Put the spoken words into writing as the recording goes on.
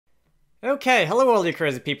Okay, hello all you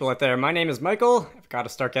crazy people out there. My name is Michael. I've got to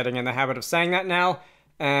start getting in the habit of saying that now.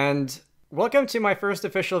 And welcome to my first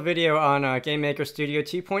official video on GameMaker Studio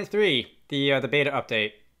 2.3, the beta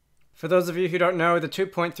update. For those of you who don't know, the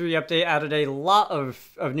 2.3 update added a lot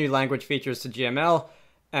of new language features to GML,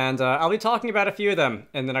 and I'll be talking about a few of them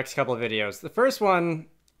in the next couple of videos. The first one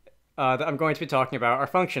that I'm going to be talking about are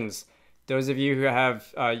functions. Those of you who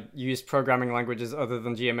have used programming languages other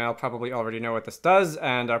than GML probably already know what this does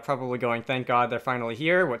and are probably going, thank God they're finally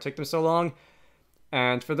here, what took them so long?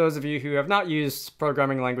 And for those of you who have not used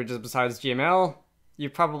programming languages besides GML,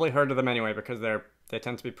 you've probably heard of them anyway because they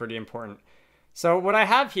tend to be pretty important. So what I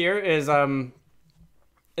have here is a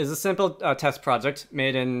simple test project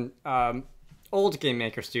made in old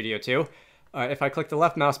GameMaker Studio 2. If I click the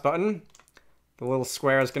left mouse button, the little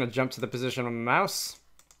square is going to jump to the position on the mouse.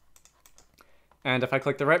 And if I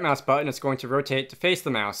click the right mouse button, it's going to rotate to face the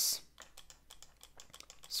mouse.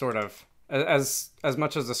 Sort of. As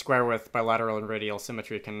much as the square with bilateral and radial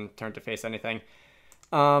symmetry can turn to face anything.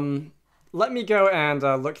 Let me go and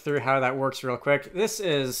look through how that works real quick. This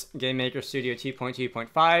is GameMaker Studio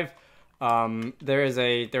 2.2.5. There is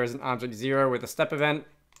an object 0 with a step event.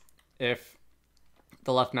 If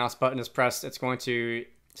the left mouse button is pressed, it's going to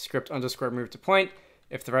script underscore move to point.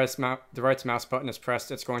 If the right mouse button is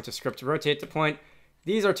pressed, it's going to script rotate to point.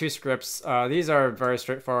 These are two scripts. These are very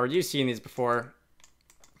straightforward. You've seen these before.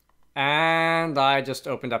 And I just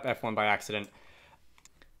opened up F1 by accident.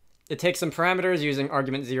 It takes some parameters using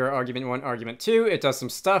argument 0, argument 1, argument 2. It does some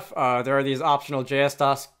stuff. There are these optional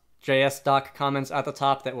JS doc comments at the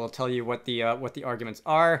top that will tell you what the arguments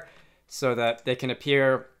are so that they can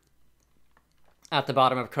appear at the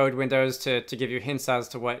bottom of code windows to give you hints as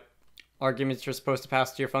to what arguments you're supposed to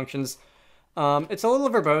pass to your functions. It's a little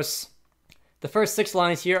verbose. The first 6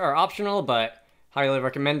 lines here are optional, but highly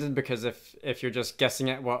recommended because if you're just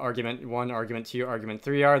guessing at what argument 1, argument 2, argument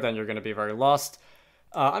 3 are, then you're going to be very lost.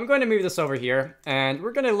 I'm going to move this over here, and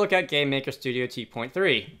we're going to look at GameMaker Studio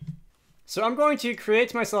 2.3. So I'm going to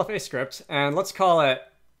create myself a script, and let's call it,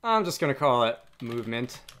 I'm just going to call it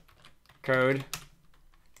movement code.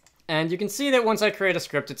 And you can see that once I create a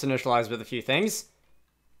script, it's initialized with a few things.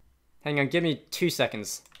 Hang on, give me 2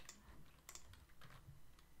 seconds.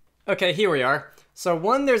 Okay, here we are. So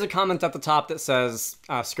one, there's a comment at the top that says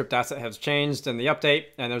script asset has changed in the update,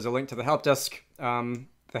 and there's a link to the help desk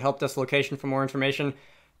location for more information.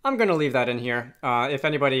 I'm going to leave that in here. If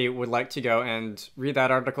anybody would like to go and read that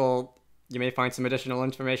article, you may find some additional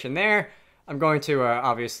information there. I'm going to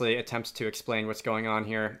obviously attempt to explain what's going on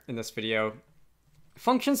here in this video.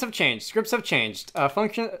 Functions have changed. Scripts have changed.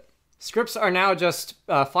 Scripts are now just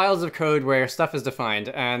files of code where stuff is defined,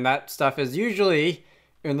 and that stuff is usually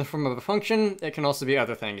in the form of a function. It can also be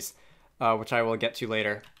other things, which I will get to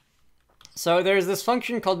later. So there's this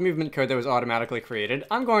function called movement code that was automatically created.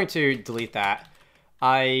 I'm going to delete that.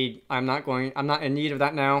 I'm not in need of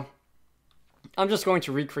that now. I'm just going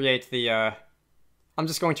to recreate the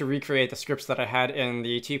scripts that I had in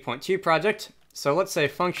the 2.2 project. So let's say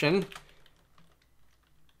function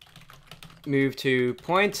move to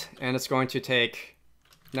point, and it's going to take,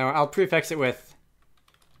 now I'll prefix it with,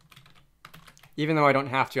 even though I don't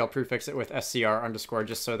have to, I'll prefix it with scr underscore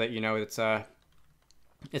just so that you know it's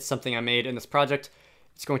something I made in this project.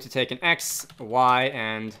 It's going to take an x, a y,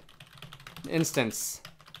 and an instance.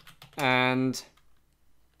 And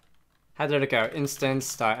how did it go?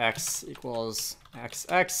 Instance.x equals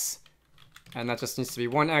xx, and that just needs to be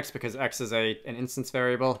 1x because x is an instance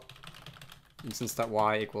variable.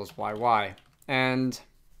 Instance.y equals yy. And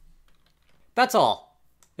that's all.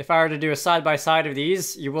 If I were to do a side-by-side of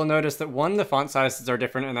these, you will notice that one, the font sizes are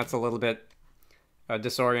different, and that's a little bit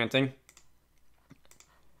disorienting.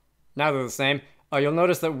 Now they're the same. You'll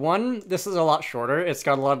notice that one, this is a lot shorter. It's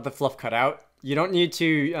got a lot of the fluff cut out. You don't need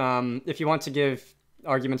to, if you want to give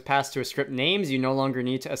arguments passed to a script names, you no longer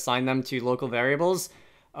need to assign them to local variables.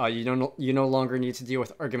 You no longer need to deal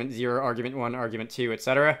with argument 0, argument 1, argument 2,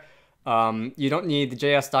 etc. You don't need the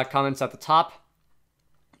JS.comments at the top.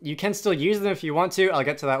 You can still use them if you want to. I'll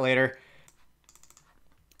get to that later.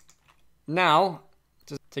 Now,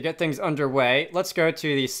 to get things underway, let's go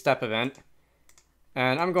to the step event.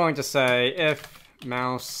 And I'm going to say if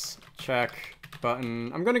mouse check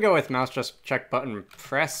button, I'm going to go with mouse check button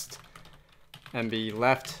pressed and be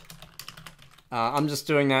left. I'm just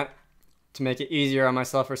doing that to make it easier on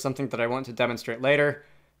myself for something that I want to demonstrate later.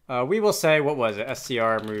 We will say, what was it?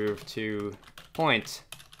 scr move to point.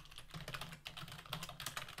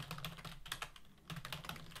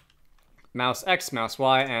 Mouse X, mouse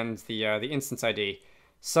Y, and the instance ID.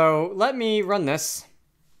 So let me run this,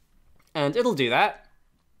 and it'll do that.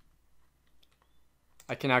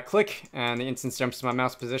 I can now click, and the instance jumps to my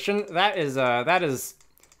mouse position. That is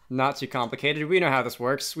not too complicated. We know how this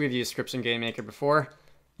works. We've used scripts in GameMaker before.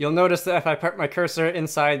 You'll notice that if I put my cursor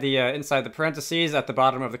inside the parentheses at the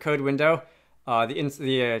bottom of the code window,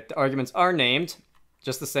 the arguments are named,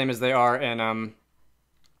 just the same as they are in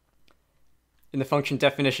the function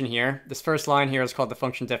definition here. This first line here is called the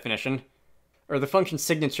function definition, or the function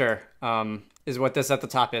signature is what this at the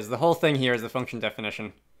top is. The whole thing here is the function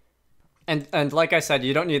definition. And like I said,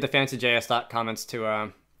 you don't need the fancy JS comments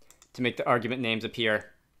to make the argument names appear.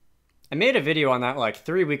 I made a video on that like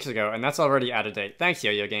 3 weeks ago, and that's already out of date. Thanks,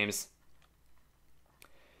 Yo-Yo Games.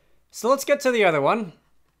 So let's get to the other one.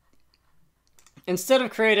 Instead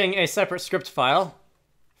of creating a separate script file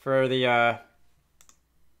for the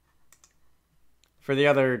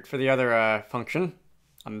other function,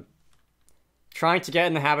 I'm trying to get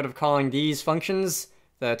in the habit of calling these functions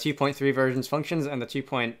the 2.3 version's functions and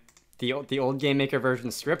the old GameMaker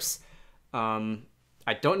version scripts.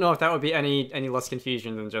 I don't know if that would be any less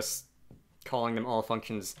confusion than just calling them all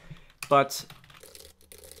functions, but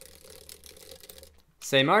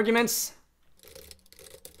same arguments.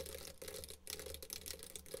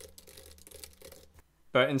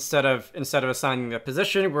 But instead of assigning the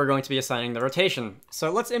position, we're going to be assigning the rotation. So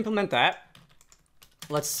let's implement that.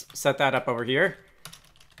 Let's set that up over here.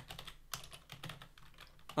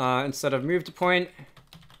 Instead of move to point,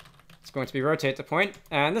 it's going to be rotate to point,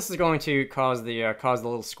 and this is going to cause the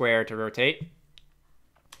little square to rotate.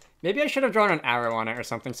 Maybe I should have drawn an arrow on it or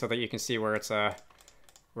something so that you can see where it's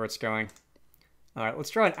going. All right,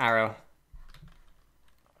 let's draw an arrow.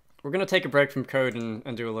 We're gonna take a break from code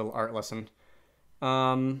and do a little art lesson.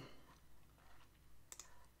 Let's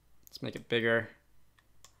make it bigger.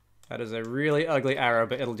 That is a really ugly arrow,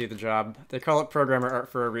 but it'll do the job. They call it programmer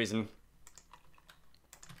art for a reason.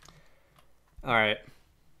 All right,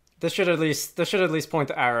 this should at least point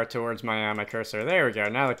the arrow towards my cursor. There we go.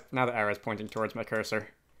 Now the arrow is pointing towards my cursor.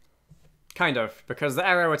 Kind of, because the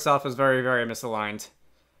arrow itself is very, very misaligned,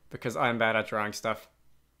 because I'm bad at drawing stuff.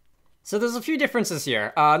 So there's a few differences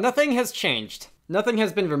here. Nothing has changed. Nothing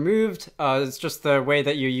has been removed. It's just the way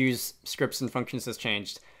that you use scripts and functions has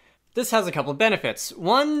changed. This has a couple of benefits.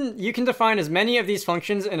 One, you can define as many of these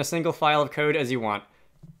functions in a single file of code as you want.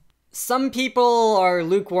 Some people are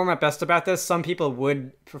lukewarm at best about this. Some people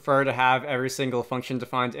would prefer to have every single function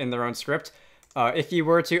defined in their own script. If you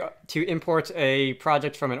were to import a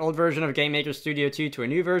project from an old version of GameMaker Studio 2 to a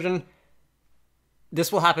new version, this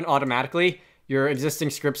will happen automatically. Your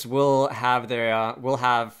existing scripts will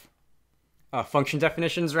have function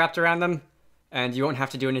definitions wrapped around them, and you won't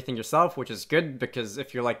have to do anything yourself, which is good, because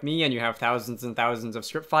if you're like me and you have thousands and thousands of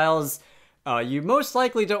script files, you most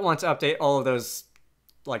likely don't want to update all of those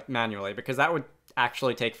like manually, because that would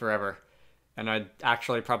actually take forever, and I'd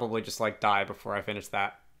actually probably just like die before I finish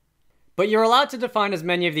that. But you're allowed to define as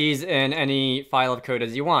many of these in any file of code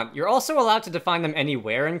as you want. You're also allowed to define them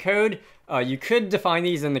anywhere in code. You could define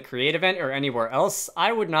these in the create event or anywhere else.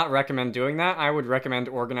 I would not recommend doing that. I would recommend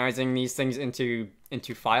organizing these things into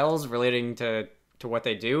files relating to what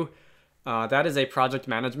they do. That is a project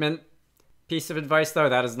management piece of advice, though.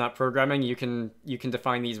 That is not programming. You can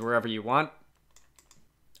define these wherever you want.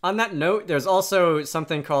 On that note, there's also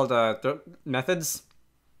something called methods,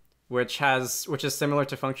 which is similar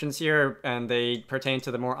to functions here, and they pertain to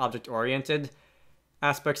the more object-oriented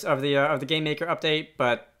aspects of the GameMaker update,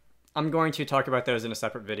 but I'm going to talk about those in a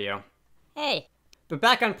separate video. Hey. But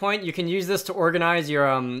back on point, you can use this to organize your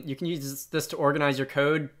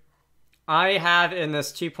code. I have in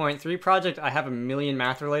this 2.3 project, I have a million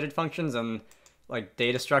math-related functions and like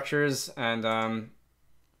data structures and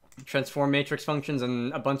transform matrix functions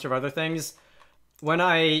and a bunch of other things. When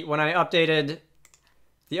I updated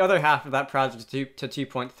the other half of that project to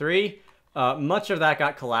 2.3, much of that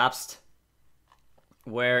got collapsed.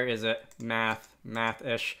 Where is it?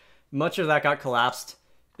 Math-ish. Much of that got collapsed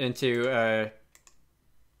into a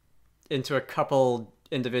couple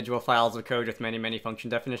individual files of code with many, many function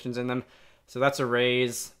definitions in them. So that's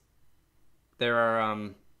arrays. There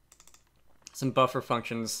are some buffer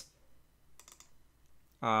functions,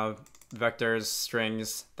 vectors,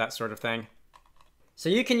 strings, that sort of thing. So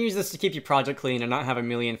you can use this to keep your project clean and not have a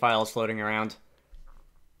million files floating around.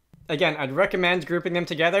 Again, I'd recommend grouping them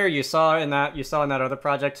together. You saw in that other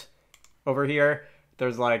project over here,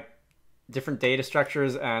 there's like different data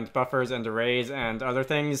structures and buffers and arrays and other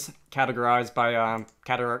things categorized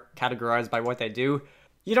by what they do.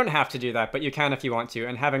 You don't have to do that, but you can if you want to,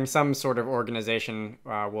 and having some sort of organization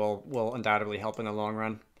will undoubtedly help in the long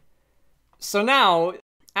run. So now,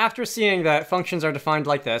 after seeing that functions are defined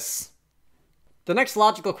like this, the next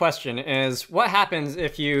logical question is, what happens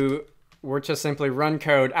if you were to simply run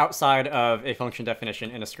code outside of a function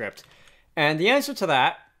definition in a script? And the answer to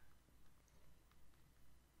that,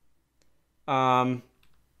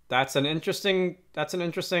 that's an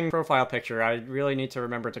interesting profile picture. I really need to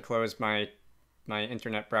remember to close my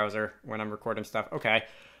internet browser when I'm recording stuff. Okay.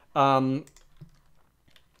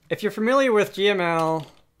 If you're familiar with GML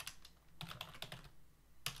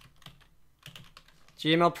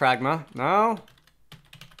Pragma, no?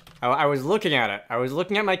 I was looking at it. I was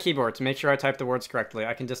looking at my keyboard to make sure I typed the words correctly.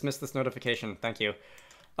 I can dismiss this notification. Thank you.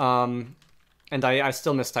 And I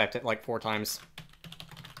still mistyped it like 4 times.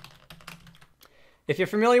 If you're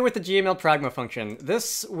familiar with the GML Pragma function,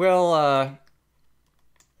 this will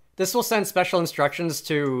send special instructions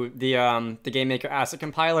to the GameMaker asset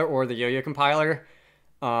compiler or the Yo-Yo compiler,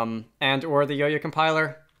 or the Yo-Yo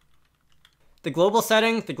compiler. The global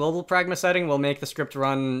Pragma setting, will make the script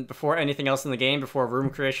run before anything else in the game, before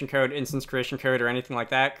room creation code, instance creation code, or anything like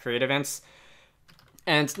that, create events.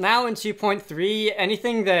 And now in 2.3,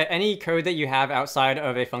 any code that you have outside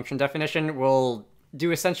of a function definition will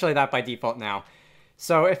do essentially that by default now.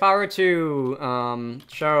 So if I were to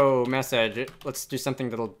show message, let's do something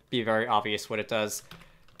that'll be very obvious what it does.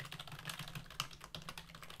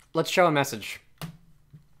 Let's show a message.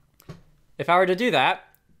 If I were to do that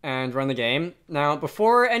and run the game, now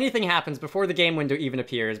before anything happens, before the game window even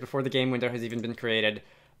appears, before the game window has even been created,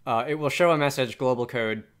 it will show a message, global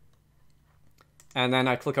code. And then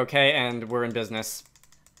I click OK and we're in business.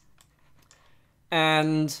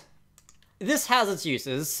 And this has its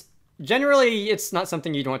uses. Generally, it's not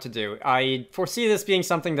something you'd want to do. I foresee this being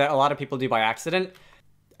something that a lot of people do by accident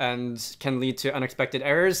and can lead to unexpected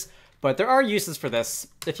errors, but there are uses for this.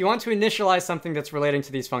 If you want to initialize something that's relating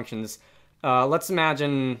to these functions, let's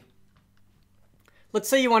say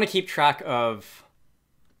you want to keep track of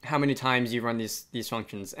how many times you run these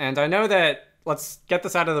functions. And I know that, let's get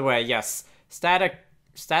this out of the way, yes, static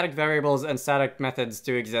variables and static methods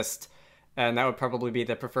do exist, and that would probably be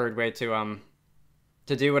the preferred way to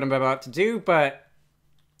do what I'm about to do, but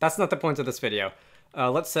that's not the point of this video.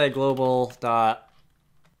 Let's say global dot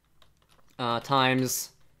times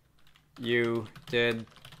you did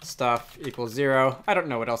stuff equals 0. I don't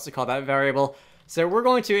know what else to call that variable. So we're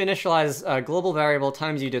going to initialize a global variable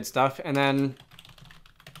times you did stuff, and then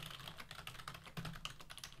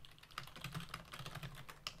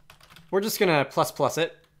we're just gonna plus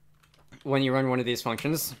it when you run one of these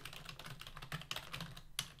functions.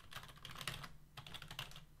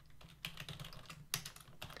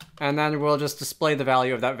 And then we'll just display the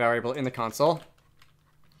value of that variable in the console.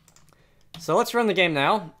 So let's run the game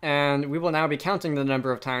now, and we will now be counting the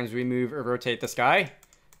number of times we move or rotate this guy.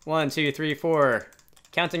 1, 2, 3, 4.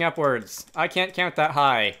 Counting upwards. I can't count that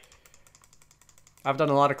high. I've done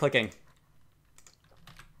a lot of clicking.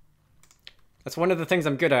 That's one of the things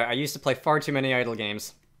I'm good at. I used to play far too many idle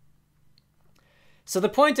games. So the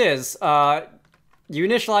point is, you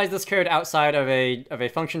initialize this code outside of a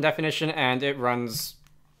function definition, and it runs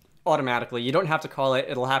automatically. You don't have to call it.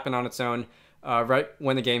 It'll happen on its own right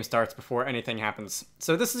when the game starts, before anything happens.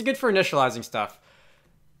 So this is good for initializing stuff.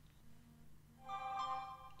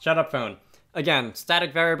 Shut up, phone. Again,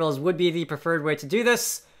 static variables would be the preferred way to do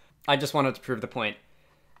this. I just wanted to prove the point.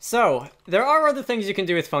 So there are other things you can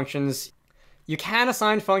do with functions. You can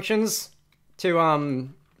assign functions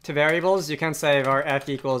to variables. You can say var f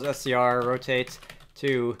equals str rotate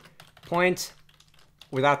to point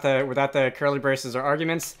without the curly braces or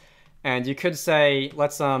arguments. And you could say,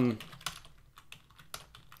 let's do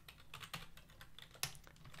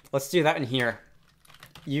that in here.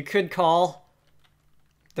 You could call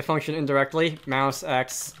the function indirectly, mouse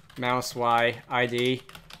x, mouse y, id.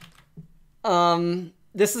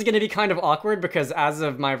 This is going to be kind of awkward because as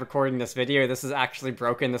of my recording this video, this is actually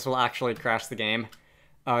broken. This will actually crash the game.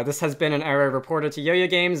 This has been an error reported to Yo-Yo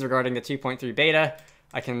Games regarding the 2.3 beta.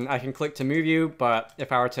 I can click to move you, but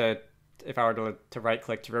if I were to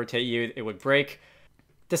right-click to rotate you, it would break.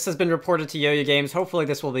 This has been reported to Yo-Yo Games. Hopefully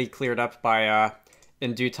this will be cleared up by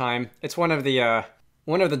in due time. It's one of the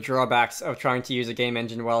drawbacks of trying to use a game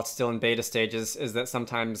engine while it's still in beta stages, is that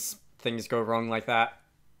sometimes things go wrong like that.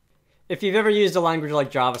 If you've ever used a language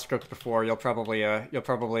like JavaScript before, you'll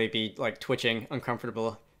probably be like twitching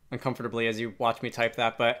uncomfortably as you watch me type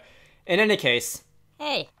that. But in any case,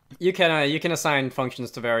 hey, you can assign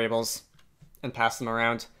functions to variables and pass them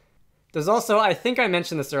around. There's also, I think I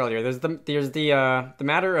mentioned this earlier, there's the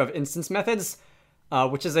matter of instance methods,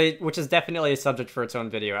 which is definitely a subject for its own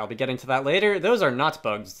video. I'll be getting to that later. Those are not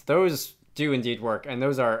bugs. Those do indeed work, and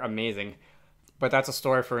those are amazing. But that's a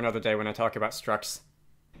story for another day when I talk about structs.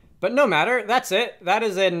 But no matter, that's it. That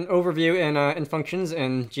is an overview in functions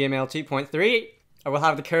in GML 2.3. I will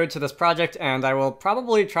have the code to this project, and I will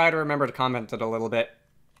probably try to remember to comment it a little bit.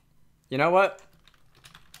 You know what?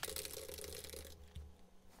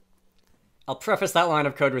 I'll preface that line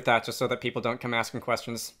of code with that just so that people don't come asking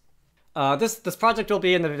questions. This project will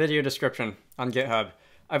be in the video description on GitHub.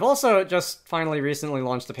 I've also just finally recently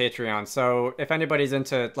launched a Patreon, so if anybody's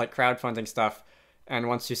into like crowdfunding stuff and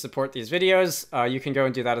wants to support these videos, you can go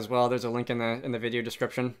and do that as well. There's a link in the video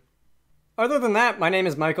description. Other than that, my name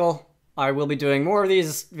is Michael. I will be doing more of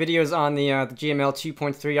these videos on the GML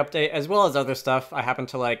 2.3 update, as well as other stuff. I happen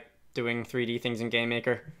to like doing 3D things in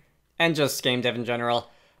GameMaker, and just game dev in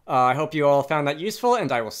general. I hope you all found that useful,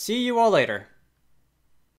 and I will see you all later.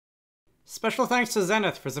 Special thanks to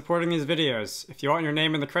Zenith for supporting these videos. If you want your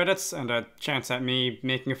name in the credits and a chance at me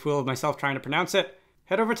making a fool of myself trying to pronounce it,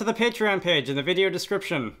 head over to the Patreon page in the video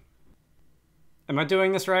description. Am I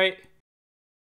doing this right?